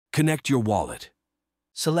Connect your wallet.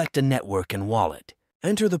 Select a network and wallet.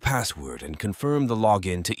 Enter the password and confirm the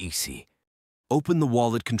login to Eesee. Open the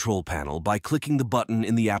wallet control panel by clicking the button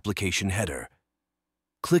in the application header.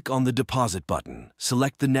 Click on the Deposit button.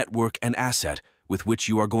 Select the network and asset with which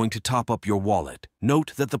you are going to top up your wallet.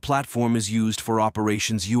 Note that the platform is used for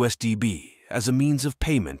operations USDB as a means of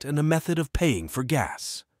payment and a method of paying for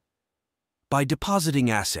gas. By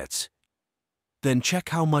depositing assets, then check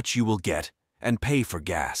how much you will get and pay for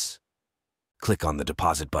gas. Click on the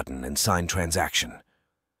Deposit button and sign transaction.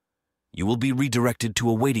 You will be redirected to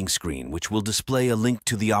a waiting screen which will display a link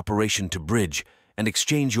to the operation to bridge and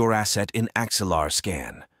exchange your asset in Axelar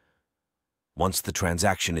scan. Once the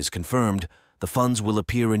transaction is confirmed, the funds will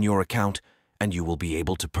appear in your account and you will be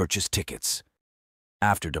able to purchase tickets.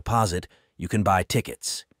 After deposit, you can buy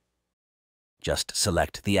tickets. Just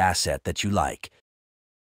select the asset that you like.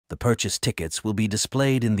 The purchased tickets will be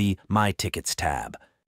displayed in the My Tickets tab.